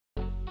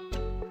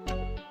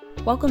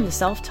Welcome to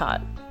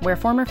Self-Taught, where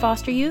former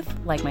foster youth,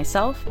 like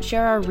myself,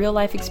 share our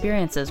real-life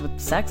experiences with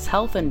sex,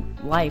 health, and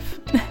life.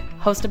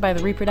 Hosted by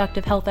the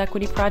Reproductive Health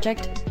Equity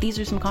Project, these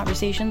are some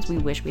conversations we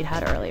wish we'd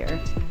had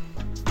earlier.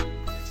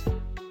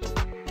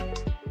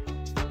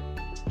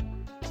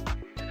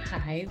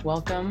 Hi,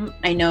 welcome.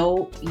 I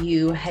know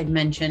you had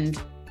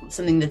mentioned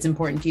something that's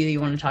important to you that you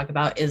want to talk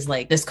about is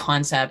like this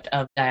concept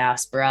of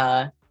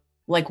diaspora.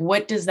 Like,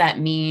 what does that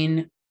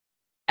mean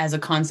as a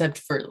concept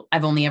for,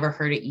 I've only ever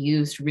heard it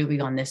used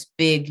really on this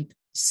big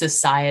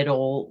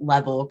societal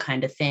level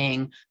kind of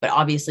thing, but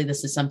obviously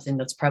this is something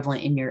that's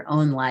prevalent in your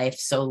own life.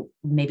 So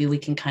maybe we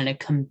can kind of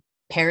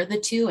compare the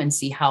two and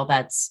see how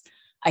that's,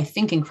 I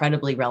think,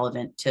 incredibly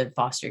relevant to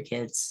foster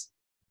kids.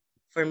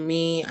 For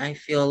me, I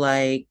feel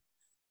like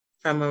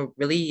from a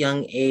really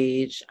young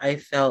age, I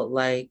felt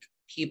like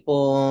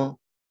people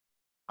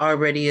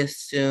already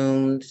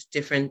assumed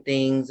different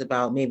things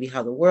about maybe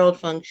how the world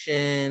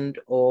functioned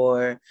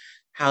or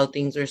how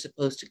things are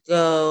supposed to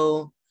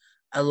go.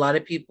 A lot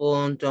of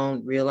people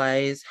don't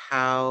realize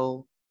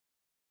how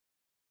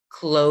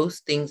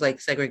close things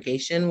like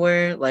segregation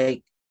were.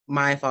 Like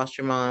my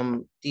foster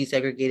mom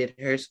desegregated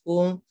her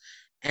school.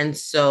 And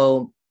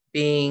so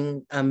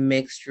being a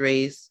mixed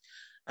race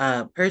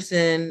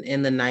person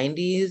in the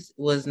 90s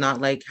was not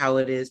like how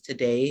it is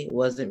today. It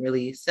wasn't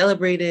really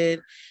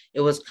celebrated. It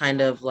was kind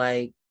of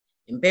like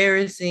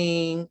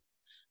embarrassing.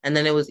 And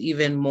then it was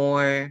even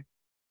more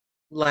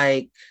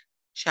like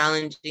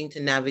challenging to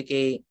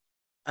navigate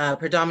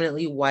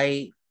predominantly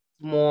white,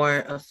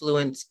 more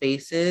affluent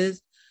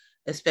spaces,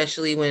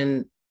 especially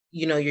when,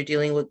 you're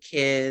dealing with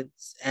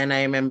kids. And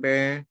I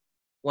remember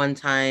one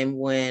time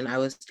when I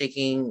was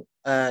taking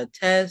a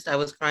test, I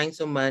was crying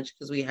so much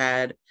because we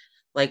had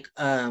like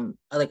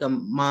a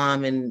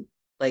mom and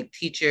like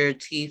teacher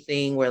tea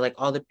thing where like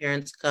all the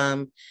parents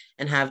come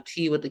and have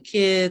tea with the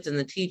kids and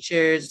the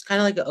teachers. It's kind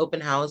of like an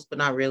open house, but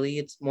not really.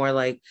 It's more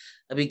like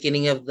a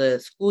beginning of the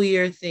school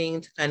year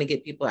thing to kind of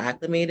get people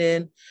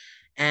acclimated.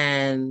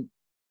 And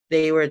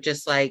they were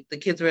just like, the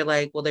kids were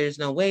like, well, there's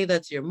no way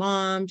that's your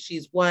mom.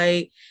 She's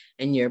white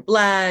and you're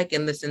black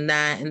and this and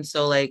that. And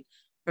so, like,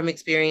 from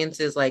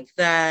experiences like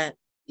that,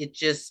 it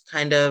just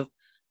kind of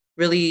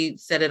really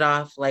set it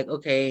off like,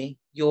 okay,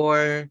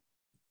 you're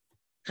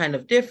kind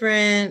of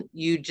different.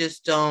 You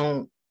just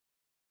don't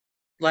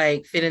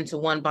like fit into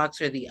one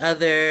box or the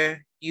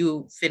other.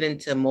 You fit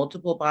into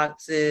multiple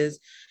boxes.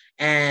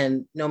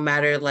 And no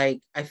matter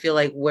like, I feel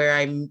like where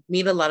I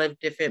meet a lot of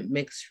different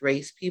mixed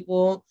race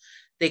people,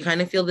 they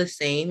kind of feel the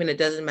same. And it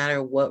doesn't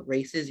matter what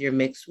races you're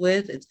mixed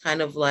with. It's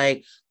kind of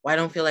like, well, I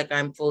don't feel like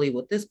I'm fully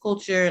with this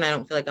culture and I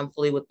don't feel like I'm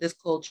fully with this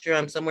culture.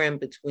 I'm somewhere in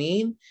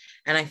between.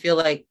 And I feel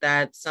like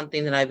that's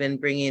something that I've been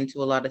bringing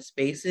into a lot of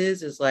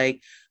spaces is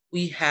like,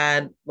 we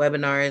had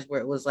webinars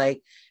where it was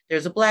like,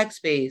 there's a black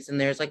space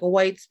and there's like a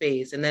white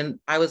space. And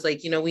then I was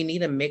like, we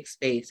need a mixed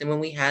space. And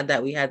when we had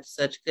that, we had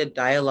such good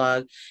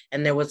dialogue.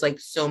 And there was like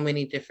so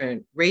many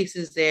different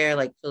races there,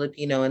 like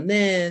Filipino and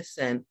this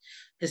and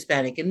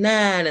Hispanic and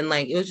that. And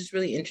like, it was just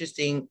really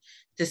interesting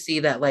to see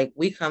that like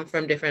we come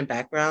from different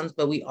backgrounds,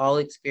 but we all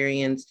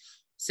experience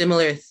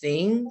similar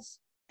things.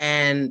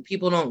 And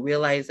people don't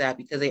realize that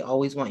because they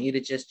always want you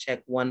to just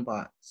check one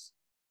box.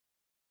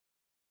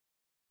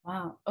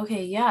 Wow.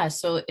 Okay. Yeah.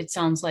 So it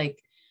sounds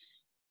like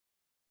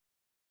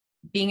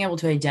being able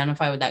to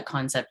identify with that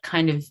concept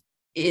kind of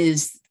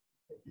is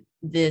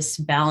this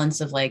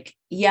balance of like,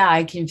 yeah,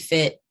 I can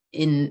fit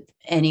in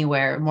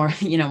anywhere more,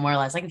 more or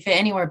less. I can fit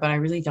anywhere, but I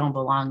really don't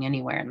belong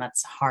anywhere. And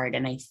that's hard.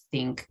 And I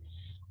think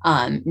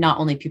not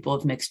only people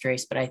of mixed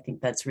race, but I think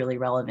that's really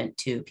relevant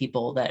to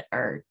people that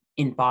are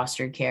in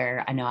foster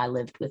care. I know I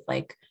lived with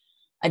like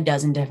a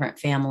dozen different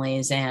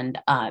families and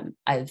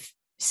I've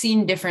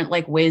seen different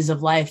like ways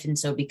of life. And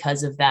so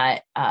because of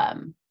that,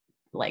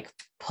 like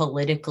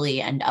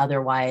politically and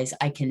otherwise,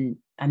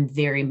 I'm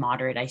very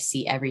moderate. I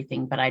see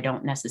everything, but I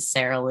don't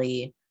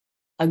necessarily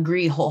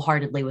agree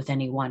wholeheartedly with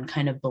any one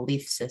kind of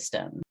belief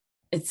system.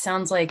 It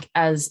sounds like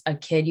as a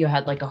kid, you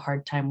had like a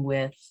hard time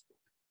with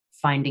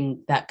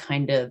finding that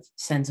kind of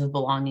sense of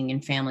belonging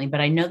in family. But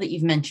I know that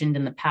you've mentioned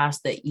in the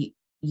past that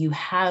you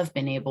have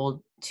been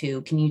able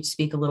to, can you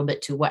speak a little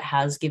bit to what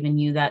has given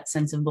you that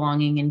sense of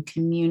belonging in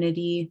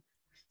community?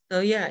 So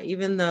yeah,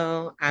 even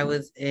though I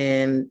was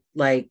in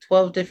like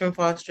 12 different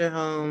foster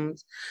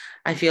homes,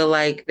 I feel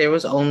like there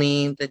was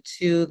only the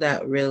two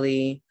that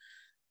really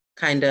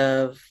kind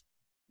of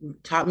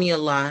taught me a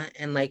lot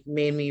and like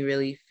made me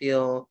really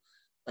feel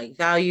like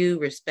valued,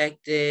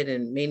 respected,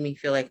 and made me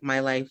feel like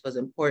my life was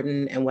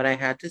important and what I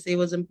had to say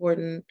was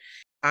important.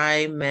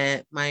 I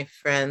met my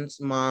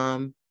friend's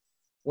mom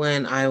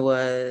when I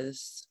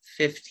was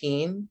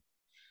 15,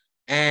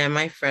 and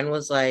my friend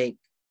was like,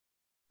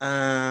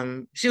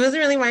 she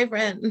wasn't really my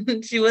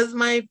friend. She was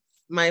my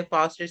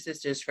foster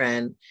sister's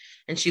friend,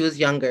 and she was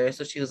younger,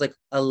 so she was like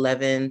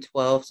 11,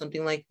 12,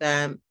 something like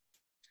that.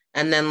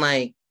 And then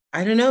like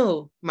I don't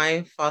know,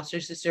 my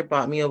foster sister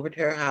brought me over to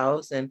her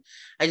house and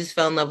I just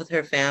fell in love with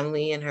her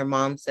family. And her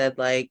mom said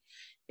like,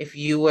 if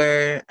you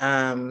were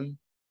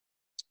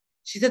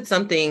she said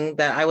something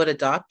that I would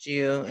adopt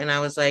you. And I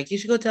was like, you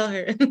should go tell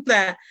her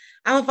that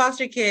I'm a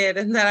foster kid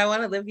and that I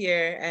want to live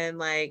here. And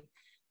like,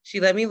 she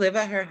let me live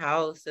at her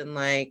house. And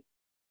like,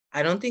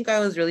 I don't think I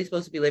was really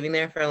supposed to be living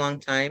there for a long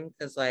time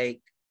because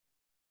like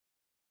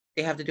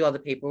they have to do all the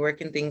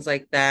paperwork and things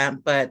like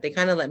that. But they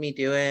kind of let me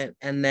do it.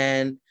 And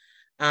then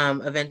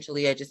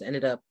eventually I just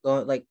ended up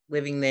going like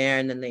living there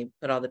and then they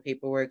put all the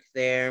paperwork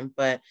there.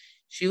 But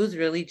she was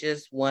really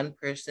just one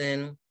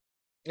person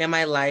in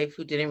my life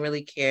who didn't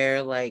really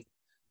care like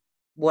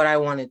what I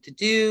wanted to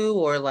do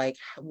or like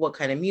what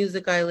kind of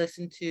music I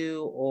listened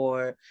to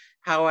or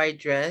how I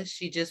dressed.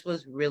 She just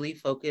was really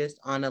focused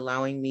on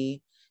allowing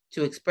me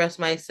to express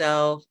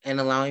myself and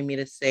allowing me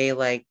to say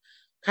like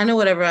kind of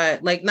whatever I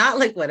like, not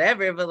like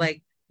whatever, but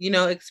like,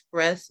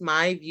 express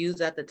my views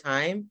at the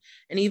time.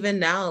 And even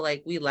now,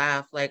 like we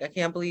laugh, like I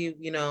can't believe,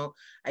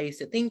 I used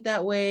to think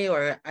that way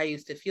or I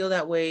used to feel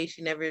that way.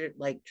 She never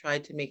like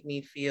tried to make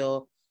me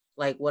feel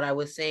like what I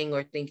was saying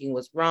or thinking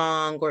was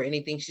wrong or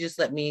anything. She just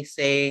let me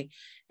say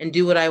and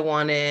do what I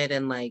wanted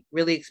and like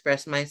really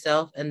express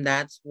myself. And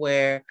that's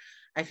where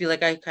I feel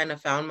like I kind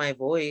of found my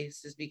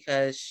voice is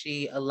because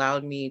she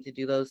allowed me to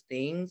do those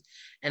things.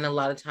 And a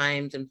lot of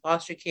times in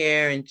foster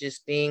care and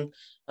just being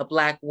a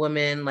Black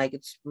woman, like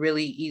it's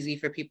really easy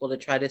for people to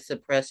try to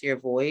suppress your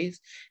voice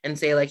and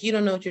say, like, you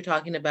don't know what you're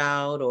talking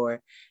about,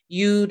 or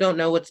you don't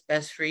know what's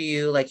best for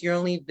you. Like, you're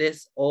only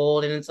this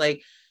old. And it's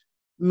like,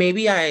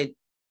 maybe I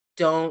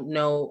don't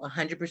know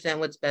 100%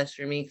 what's best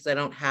for me because I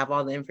don't have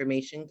all the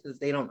information because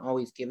they don't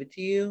always give it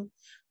to you.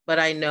 But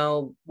I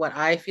know what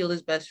I feel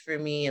is best for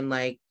me and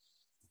like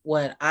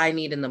what I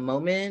need in the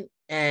moment.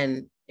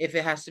 And if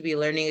it has to be a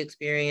learning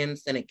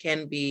experience, then it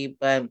can be.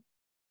 But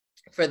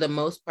for the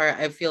most part,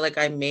 I feel like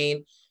I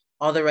made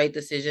all the right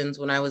decisions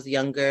when I was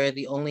younger.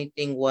 The only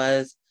thing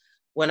was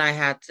when I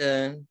had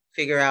to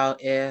figure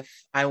out if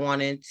I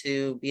wanted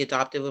to be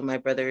adopted with my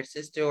brother or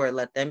sister or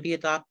let them be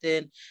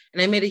adopted.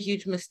 And I made a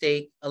huge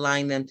mistake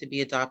allowing them to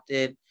be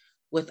adopted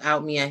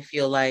without me, I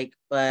feel like.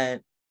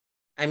 But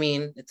I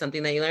mean, it's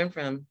something that you learn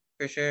from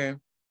for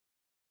sure.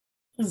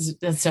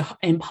 That's an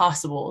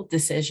impossible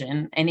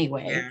decision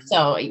anyway. Yeah.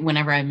 So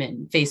whenever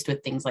faced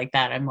with things like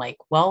that, I'm like,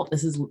 well,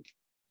 this is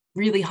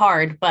really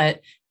hard,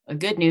 but the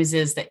good news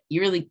is that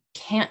you really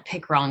can't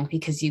pick wrong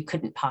because you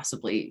couldn't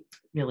possibly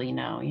really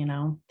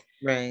know.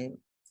 Right.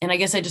 And I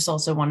guess I just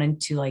also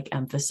wanted to like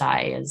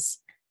emphasize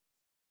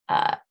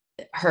uh,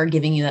 her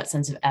giving you that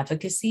sense of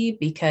efficacy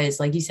because,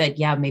 like you said,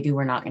 yeah, maybe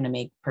we're not going to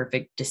make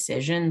perfect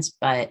decisions,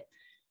 but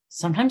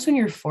sometimes when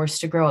you're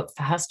forced to grow up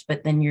fast,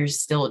 but then you're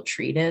still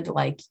treated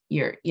like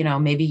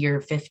maybe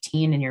you're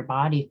 15 in your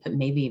body, but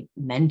maybe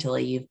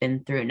mentally you've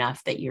been through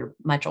enough that you're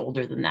much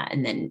older than that.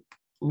 And then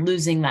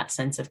losing that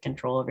sense of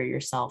control over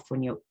yourself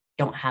when you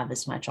don't have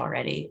as much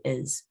already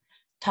is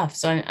tough.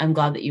 So I'm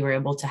glad that you were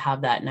able to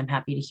have that. And I'm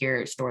happy to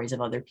hear stories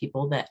of other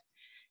people that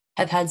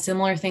have had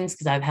similar things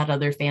because I've had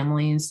other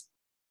families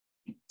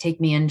take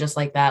me in just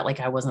like that.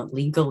 Like I wasn't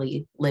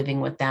legally living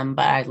with them,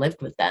 but I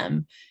lived with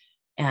them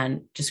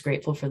and just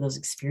grateful for those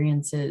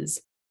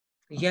experiences.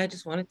 Yeah, I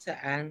just wanted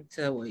to add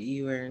to what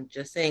you were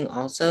just saying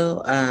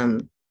also.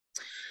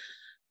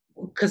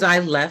 Because I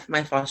left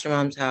my foster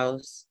mom's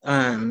house.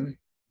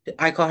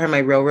 I call her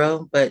my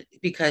Roro, but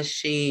because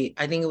I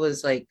think it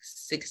was like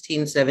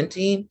 16,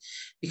 17,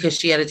 because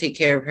she had to take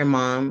care of her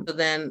mom. So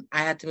then I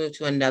had to move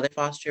to another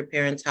foster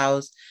parent's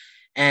house.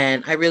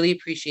 And I really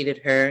appreciated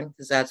her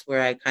because that's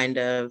where I kind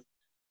of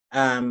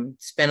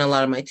spent a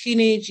lot of my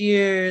teenage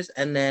years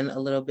and then a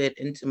little bit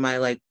into my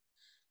like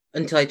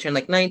until I turned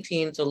like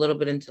 19, so a little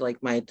bit into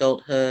like my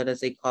adulthood,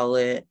 as they call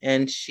it.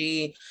 And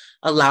she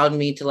allowed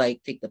me to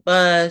like take the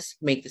bus,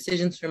 make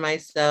decisions for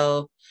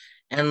myself,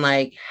 and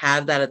like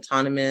have that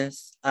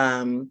autonomous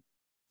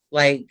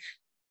like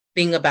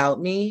thing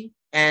about me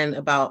and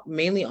about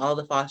mainly all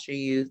the foster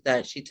youth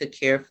that she took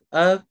care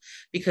of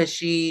because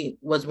she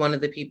was one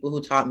of the people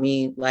who taught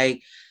me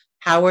like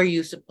how are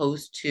you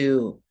supposed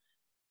to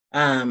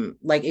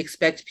like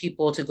expect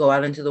people to go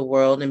out into the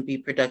world and be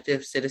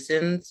productive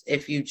citizens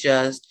if you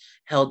just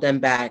held them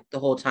back the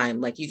whole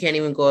time. Like you can't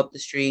even go up the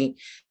street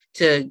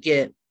to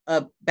get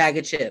a bag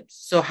of chips.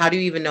 So how do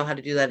you even know how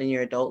to do that in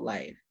your adult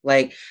life?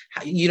 Like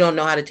you don't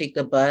know how to take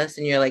the bus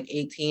and you're like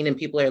 18 and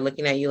people are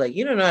looking at you like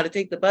you don't know how to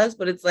take the bus,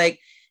 but it's like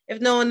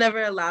if no one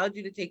never allowed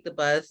you to take the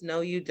bus,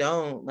 no you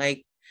don't.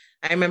 Like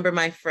I remember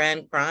my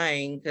friend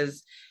crying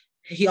because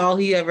all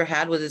he ever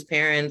had was his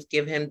parents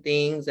give him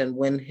things, and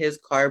when his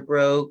car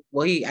broke,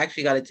 well he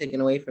actually got it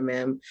taken away from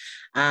him.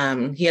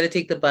 He had to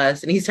take the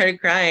bus and he started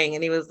crying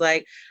and he was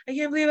like, I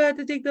can't believe I had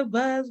to take the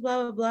bus,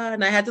 blah blah blah,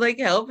 and I had to like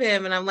help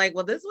him, and I'm like,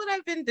 well, this is what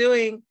I've been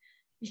doing,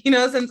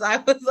 since I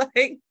was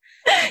like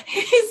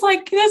He's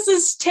like, this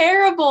is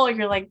terrible.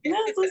 You're like,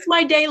 this is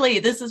my daily.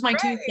 This is my right,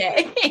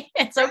 Tuesday.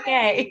 It's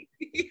okay.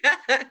 right. Yeah,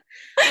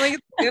 I'm like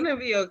it's gonna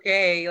be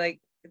okay, like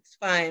it's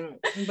fine.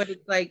 But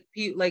it's like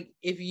like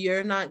if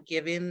you're not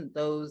given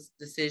those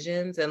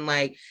decisions and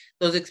like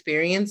those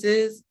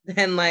experiences,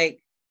 then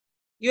like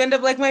you end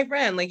up like my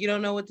friend, like you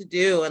don't know what to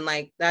do. And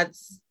like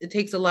it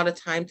takes a lot of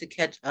time to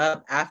catch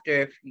up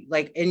after,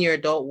 like in your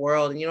adult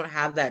world, and you don't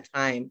have that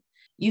time.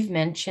 You've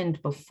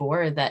mentioned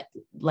before that,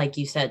 like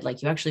you said,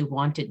 like you actually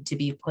wanted to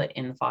be put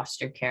in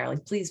foster care,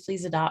 like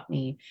please adopt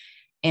me.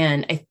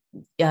 And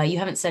you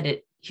haven't said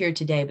it here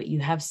today, but you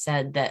have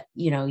said that,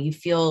 you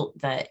feel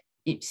that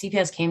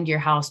CPS came to your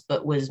house,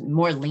 but was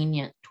more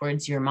lenient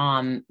towards your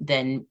mom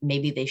than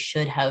maybe they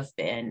should have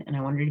been. And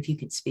I wondered if you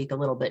could speak a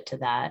little bit to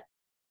that.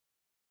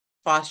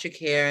 Foster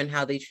care and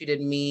how they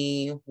treated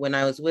me when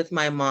I was with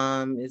my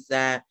mom is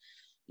that,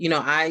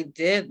 I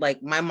did,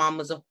 like, my mom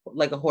was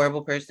like a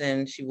horrible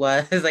person. She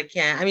was,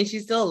 I mean,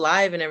 she's still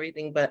alive and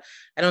everything, but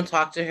I don't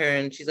talk to her,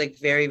 and she's like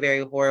very,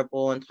 very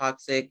horrible and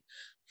toxic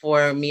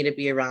for me to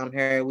be around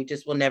her. We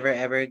just will never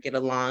ever get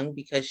along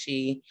because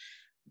she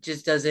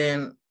just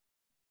doesn't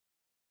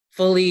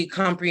fully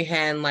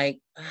comprehend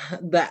like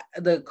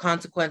the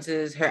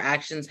consequences her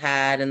actions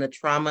had and the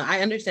trauma.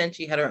 I understand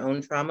she had her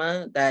own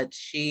trauma that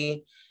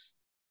she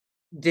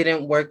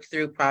didn't work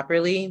through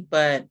properly,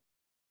 but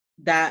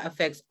that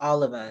affects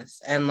all of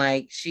us. And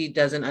like she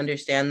doesn't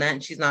understand that,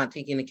 and she's not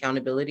taking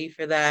accountability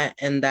for that.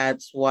 And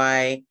that's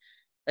why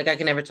like I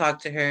can never talk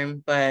to her.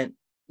 But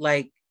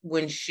like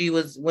when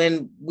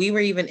we were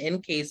even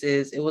in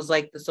cases, it was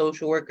like the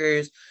social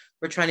workers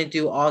were trying to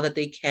do all that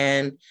they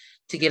can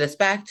to get us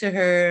back to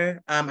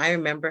her. I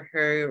remember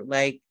her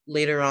like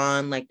later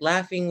on, like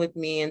laughing with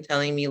me and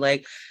telling me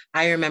like,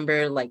 I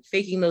remember like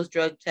faking those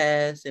drug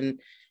tests,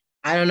 and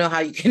I don't know how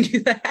you can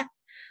do that.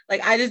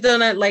 Like, I just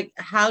don't know, like,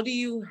 how do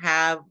you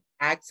have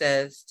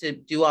access to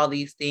do all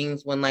these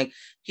things when like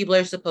people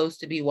are supposed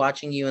to be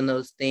watching you in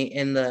those things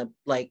in the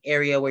like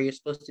area where you're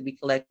supposed to be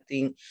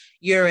collecting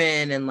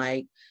urine and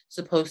like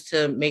supposed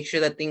to make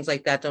sure that things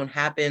like that don't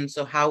happen.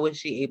 So how was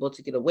she able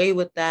to get away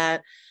with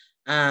that?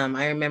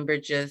 I remember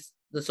just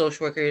the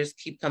social workers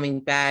keep coming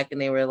back and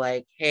they were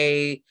like,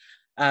 hey,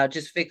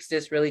 just fix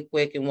this really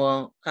quick and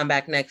we'll come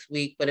back next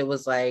week. But it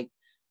was like,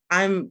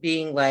 I'm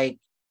being like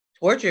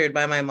tortured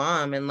by my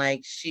mom, and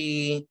like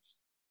she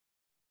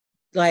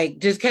like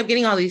just kept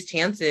getting all these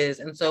chances.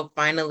 And so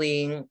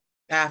finally,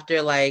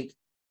 after like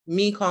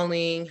me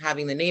calling,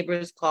 having the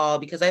neighbors call,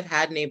 because I've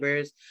had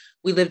neighbors,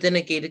 we lived in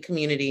a gated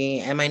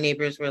community, and my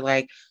neighbors were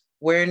like,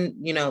 we're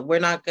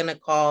not gonna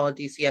call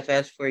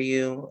DCFS for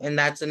you. And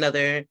that's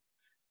another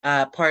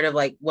part of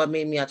like what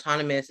made me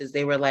autonomous is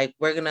they were like,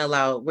 we're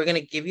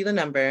gonna give you the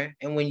number,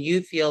 and when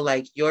you feel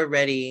like you're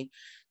ready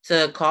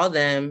to call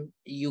them,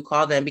 you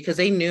call them, because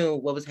they knew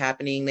what was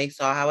happening. They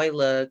saw how I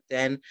looked,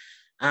 and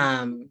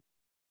I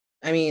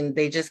mean,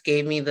 they just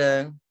gave me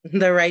the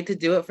the right to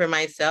do it for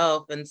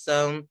myself. And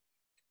so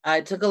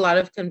it took a lot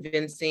of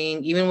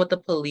convincing, even with the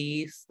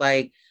police.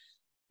 Like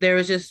there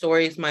was just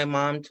stories my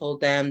mom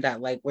told them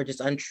that like were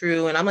just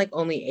untrue. And I'm like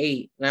only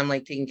 8, and I'm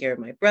like taking care of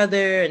my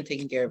brother and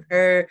taking care of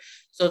her.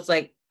 So it's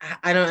like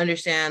I don't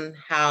understand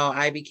how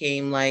I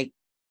became like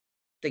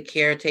the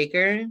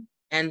caretaker.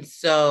 And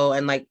so,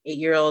 and like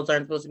 8-year-olds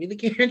aren't supposed to be the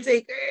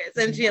caretakers.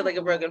 And she had like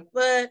a broken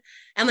foot.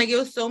 And like it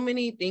was so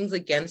many things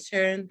against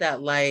her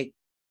that like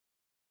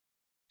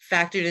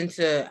factored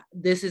into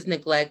this is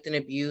neglect and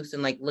abuse.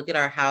 And like look at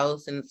our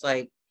house, and it's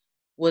like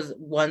was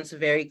once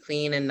very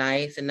clean and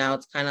nice, and now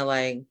it's kind of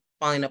like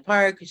falling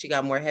apart because she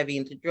got more heavy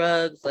into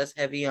drugs, less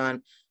heavy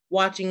on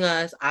watching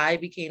us. I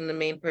became the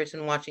main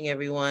person watching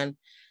everyone.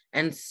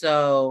 And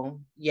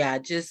so yeah,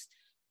 just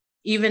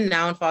even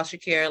now in foster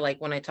care,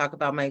 like when I talk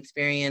about my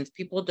experience,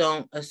 people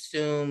don't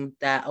assume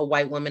that a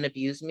white woman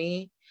abused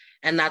me.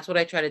 And that's what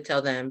I try to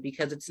tell them,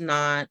 because it's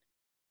not,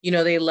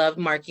 they love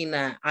marking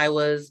that I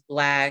was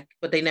Black,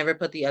 but they never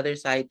put the other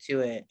side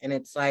to it. And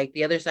it's like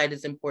the other side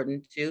is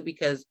important too,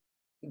 because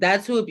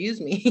that's who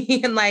abused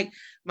me. And like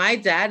my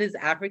dad is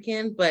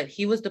African, but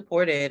he was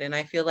deported. And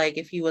I feel like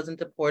if he wasn't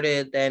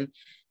deported, then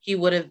he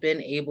would have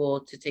been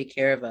able to take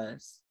care of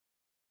us.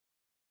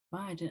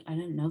 Wow, I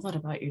didn't know that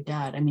about your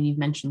dad. I mean, you've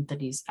mentioned that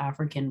he's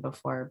African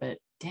before, but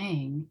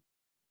dang.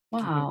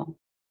 Wow.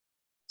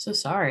 So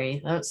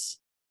sorry. I'm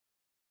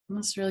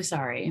just really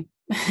sorry.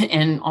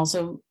 And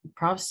also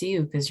props to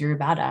you because you're a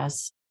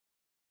badass.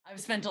 I've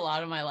spent a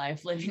lot of my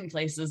life living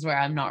places where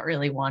I'm not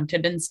really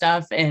wanted and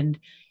stuff. And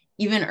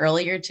even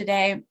earlier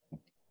today,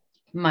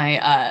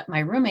 my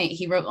roommate,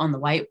 he wrote on the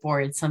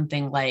whiteboard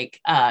something like,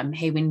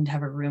 hey, we need to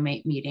have a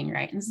roommate meeting,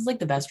 right? And this is like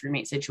the best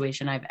roommate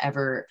situation I've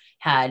ever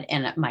had.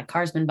 And my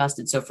car's been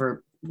busted. So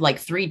for like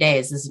 3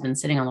 days, this has been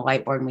sitting on the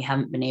whiteboard and we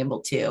haven't been able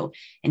to.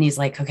 And he's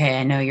like, okay,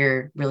 I know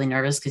you're really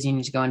nervous because you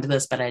need to go into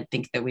this, but I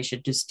think that we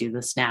should just do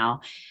this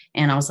now.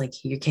 And I was like,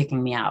 you're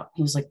kicking me out.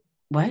 He was like,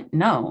 what?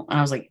 No. And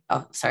I was like,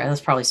 oh, sorry, that's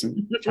probably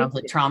some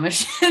childhood trauma.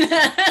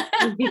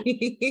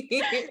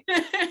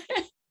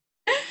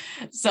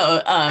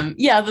 So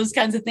yeah, those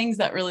kinds of things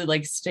that really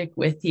like stick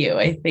with you.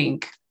 I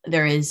think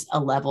there is a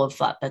level of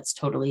thought that's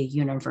totally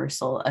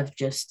universal of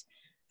just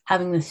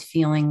having this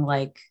feeling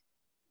like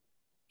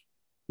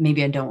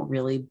maybe I don't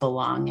really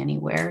belong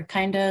anywhere,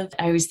 kind of.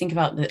 I always think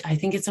about I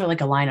think it's sort of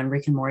like a line on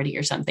Rick and Morty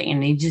or something.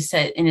 And he just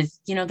said, and it's,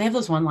 they have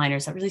those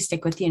one-liners that really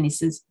stick with you. And he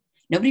says,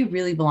 nobody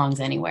really belongs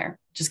anywhere.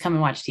 Just come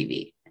and watch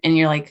TV. And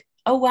you're like,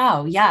 oh,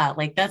 wow. Yeah.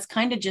 Like that's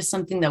kind of just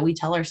something that we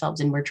tell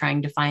ourselves. And we're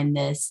trying to find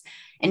this.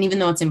 And even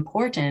though it's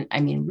important, I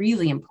mean,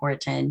 really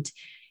important,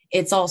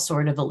 it's all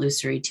sort of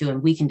illusory too.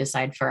 And we can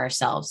decide for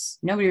ourselves.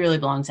 Nobody really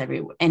belongs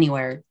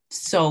anywhere.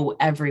 So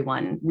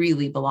everyone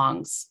really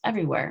belongs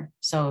everywhere.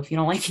 So if you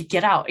don't like it,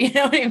 get out. You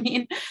know what I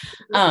mean?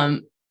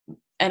 Um,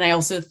 and I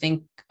also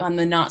think on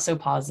the not so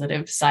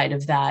positive side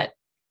of that,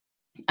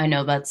 I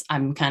know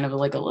I'm kind of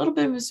like a little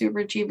bit of a super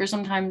achiever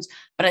sometimes,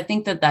 but I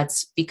think that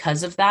that's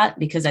because of that,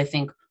 because I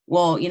think,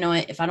 well, you know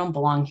what, if I don't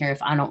belong here,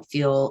 if I don't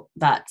feel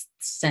that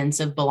sense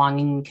of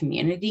belonging in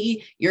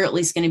community, you're at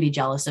least going to be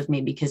jealous of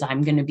me because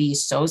I'm going to be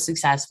so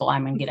successful.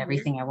 I'm going to get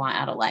everything I want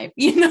out of life.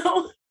 You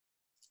know,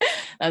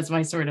 that's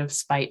my sort of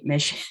spite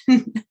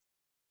mission.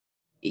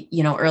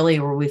 You know,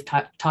 earlier we've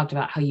talked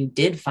about how you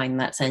did find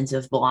that sense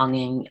of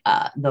belonging,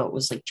 though it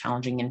was like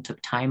challenging and took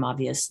time,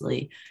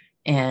 obviously.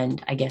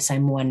 And I guess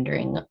I'm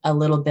wondering a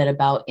little bit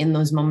about in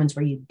those moments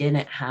where you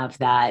didn't have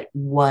that,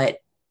 what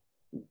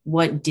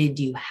did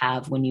you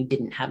have when you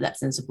didn't have that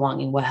sense of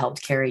belonging? What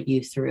helped carry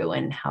you through,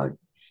 and how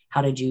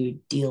did you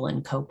deal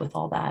and cope with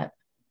all that?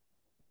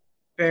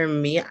 For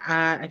me,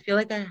 I feel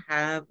like I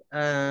have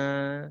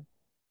a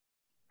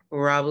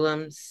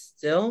problem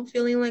still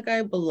feeling like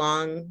I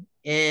belong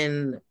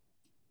in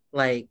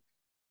like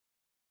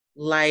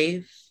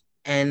life.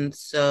 And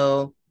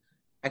so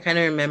I kind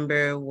of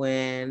remember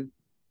when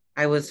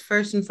I was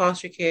first in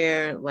foster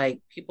care,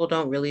 like people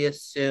don't really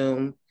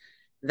assume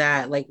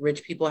that like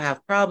rich people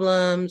have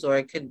problems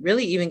or could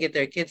really even get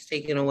their kids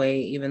taken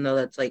away, even though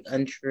that's like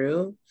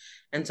untrue.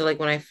 And so like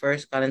when I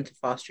first got into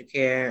foster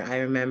care, I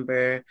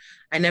remember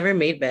I never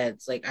made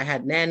beds. Like I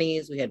had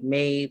nannies, we had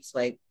maids,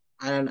 like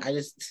I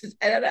just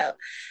I don't know.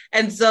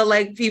 And so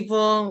like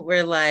people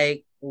were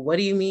like, what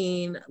do you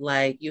mean?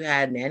 Like you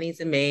had nannies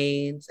and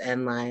maids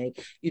and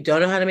like you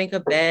don't know how to make a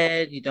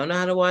bed, you don't know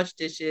how to wash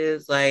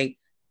dishes, like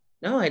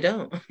no, I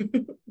don't.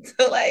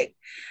 So like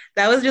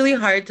that was really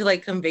hard to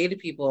like convey to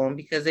people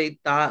because they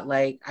thought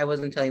like I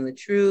wasn't telling the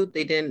truth.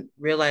 They didn't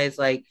realize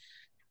like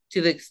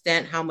to the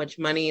extent how much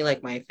money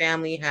like my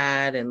family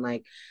had and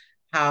like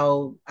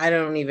how I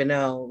don't even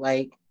know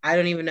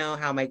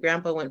how my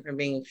grandpa went from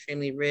being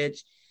extremely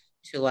rich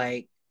to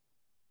like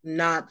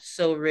not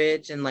so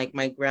rich and like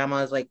my grandma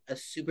is like a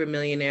super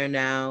millionaire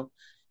now.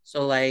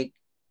 So like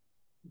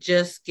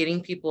just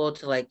getting people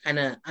to like kind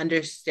of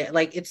understand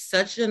like it's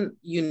such a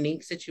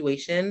unique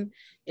situation.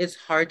 It's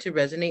hard to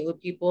resonate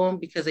with people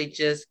because they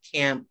just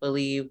can't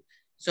believe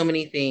so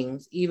many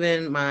things.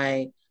 Even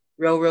my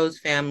Real Rose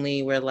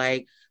family were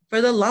like, for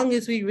the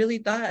longest we really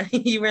thought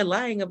you were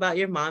lying about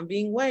your mom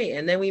being white,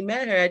 and then we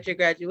met her at your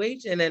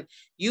graduation and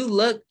you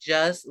look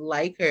just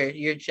like her,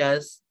 you're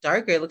just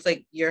darker, it looks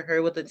like you're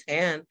her with a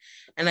tan.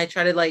 And I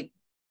try to like,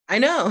 I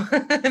know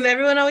and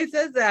everyone always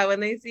says that when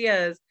they see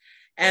us,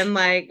 and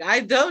like, I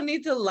don't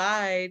need to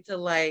lie to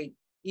like,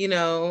 I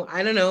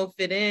don't know,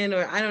 fit in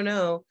or I don't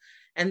know.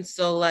 And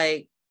so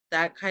like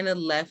that kind of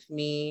left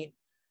me,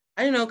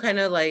 I don't know, kind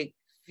of like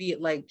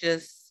feel like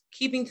just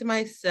keeping to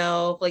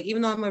myself. Like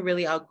even though I'm a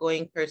really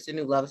outgoing person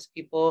who loves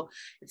people,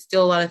 it's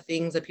still a lot of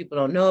things that people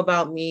don't know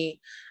about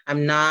me.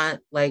 I'm not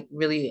like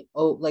really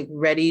like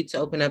ready to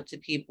open up to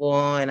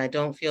people, and I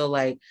don't feel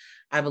like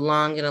I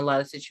belong in a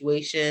lot of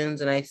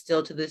situations. And I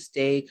still to this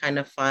day kind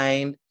of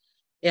find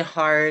it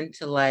hard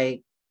to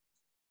like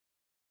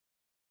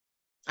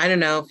I don't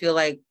know, feel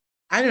like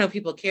I don't know,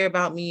 people care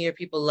about me or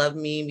people love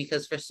me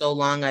because for so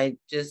long I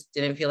just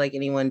didn't feel like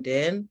anyone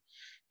did.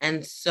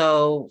 And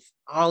so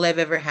all I've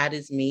ever had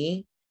is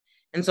me.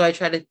 And so I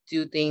try to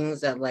do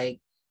things that like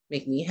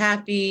make me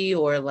happy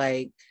or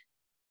like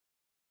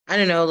I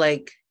don't know,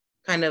 like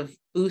kind of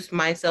boost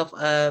myself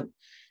up.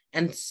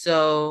 And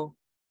so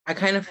I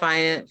kind of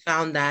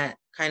found that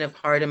kind of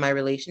hard in my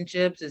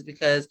relationships is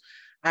because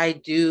I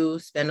do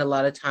spend a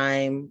lot of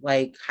time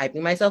like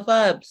hyping myself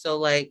up. So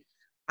like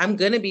I'm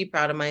gonna be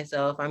proud of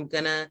myself. I'm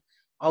gonna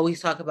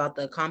always talk about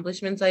the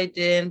accomplishments I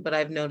did, but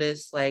I've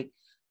noticed like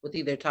with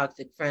either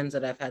toxic friends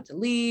that I've had to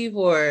leave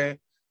or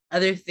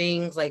other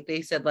things like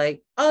they said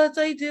like, oh, that's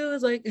all you do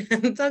is like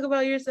talk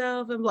about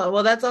yourself and blah.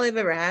 Well, that's all I've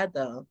ever had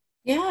though.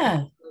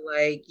 Yeah.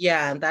 Like,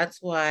 yeah, and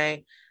that's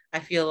why I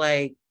feel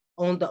like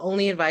the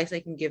only advice I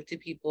can give to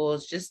people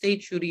is just stay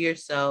true to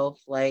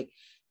yourself. Like,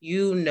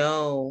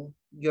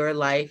 your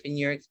life and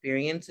your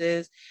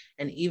experiences.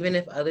 And even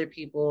if other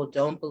people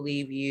don't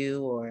believe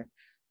you or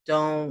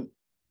don't,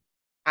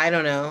 I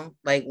don't know,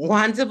 like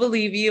want to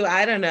believe you,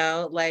 I don't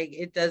know, like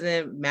it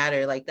doesn't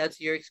matter. Like,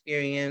 that's your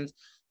experience.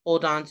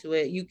 Hold on to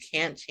it. You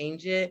can't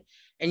change it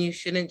and you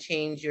shouldn't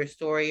change your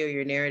story or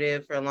your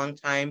narrative for a long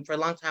time. For a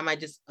long time, I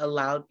just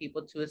allowed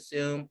people to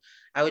assume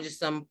I was just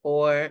some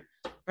poor,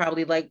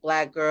 probably like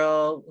Black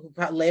girl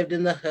who lived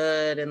in the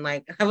hood. And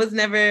like,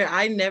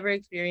 I never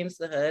experienced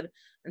the hood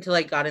until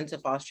I got into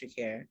foster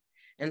care.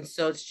 And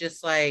so it's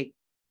just like,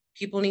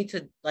 people need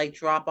to like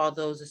drop all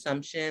those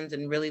assumptions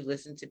and really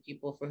listen to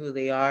people for who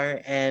they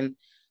are. And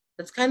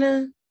that's kind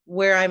of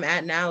where I'm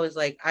at now is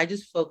like, I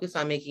just focus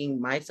on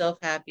making myself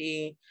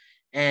happy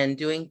and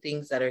doing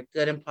things that are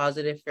good and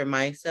positive for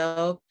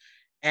myself.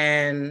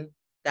 And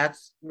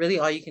that's really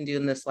all you can do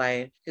in this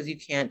life, because you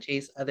can't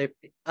chase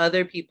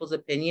other people's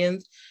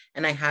opinions.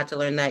 And I had to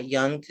learn that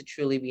young to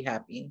truly be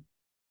happy.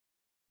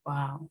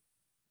 Wow.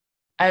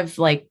 I've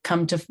like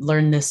come to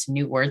learn this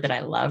new word that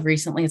I love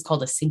recently. It's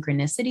called a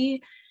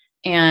synchronicity.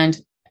 And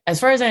as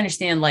far as I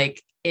understand,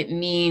 like it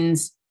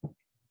means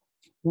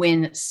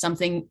when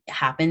something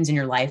happens in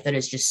your life that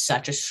is just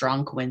such a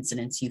strong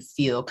coincidence, you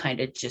feel kind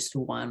of just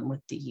one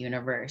with the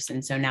universe.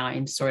 And so now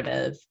I'm sort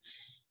of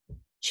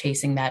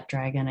chasing that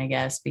dragon, I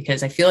guess,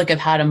 because I feel like I've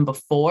had them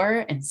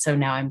before. And so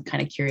now I'm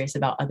kind of curious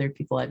about other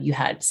people. Have you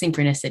had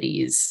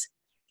synchronicities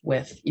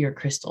with your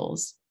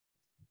crystals?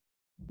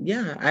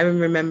 Yeah, I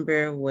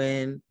remember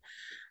when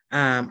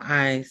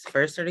I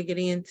first started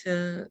getting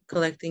into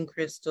collecting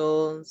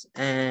crystals,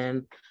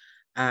 and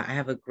I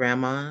have a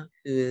grandma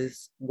who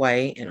is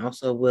white and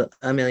also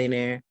a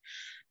millionaire.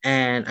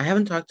 And I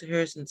haven't talked to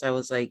her since I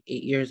was like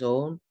 8 years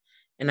old.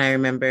 And I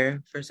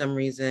remember for some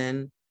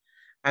reason,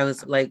 I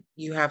was like,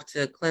 you have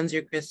to cleanse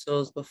your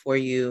crystals before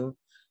you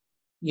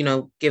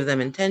give them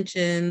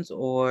intentions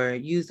or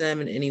use them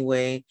in any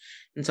way.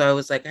 And so I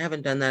was like, I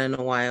haven't done that in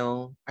a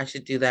while. I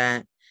should do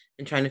that.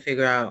 And trying to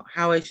figure out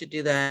how I should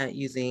do that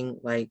using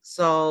like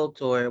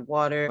salt or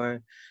water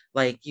or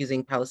like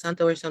using Palo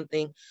Santo or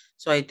something.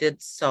 So I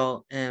did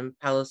salt and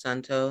Palo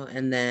Santo.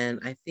 And then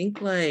I think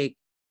like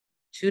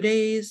 2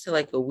 days to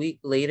like a week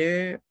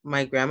later,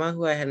 my grandma,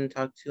 who I hadn't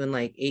talked to in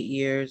like 8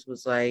 years,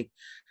 was like,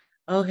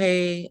 oh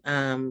hey,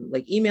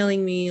 like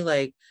emailing me,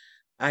 like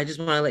I just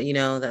want to let you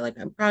know that like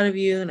I'm proud of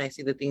you and I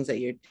see the things that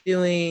you're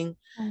doing.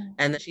 Oh.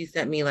 And then she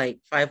sent me like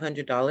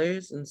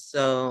 $500. And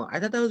so I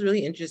thought that was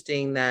really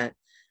interesting that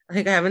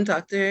like I haven't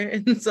talked to her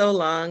in so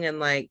long. And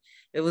like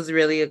it was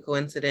really a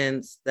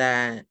coincidence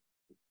that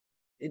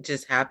it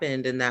just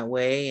happened in that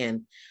way.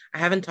 And I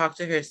haven't talked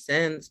to her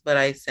since, but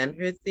I sent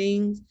her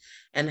things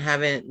and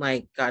haven't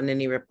like gotten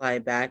any reply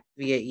back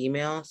via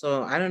email.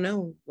 So I don't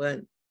know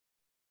what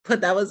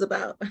that was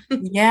about.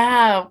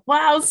 Yeah.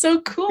 Wow.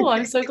 So cool.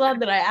 I'm so glad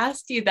that I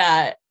asked you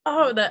that.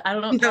 Oh, that I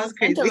don't know That how was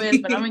Santa crazy.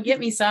 is, but I'm gonna get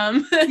me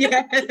some.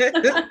 Yeah.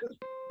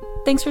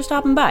 Thanks for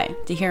stopping by.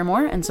 To hear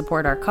more and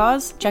support our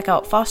cause, check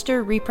out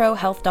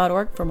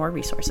fosterreprohealth.org for more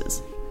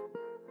resources.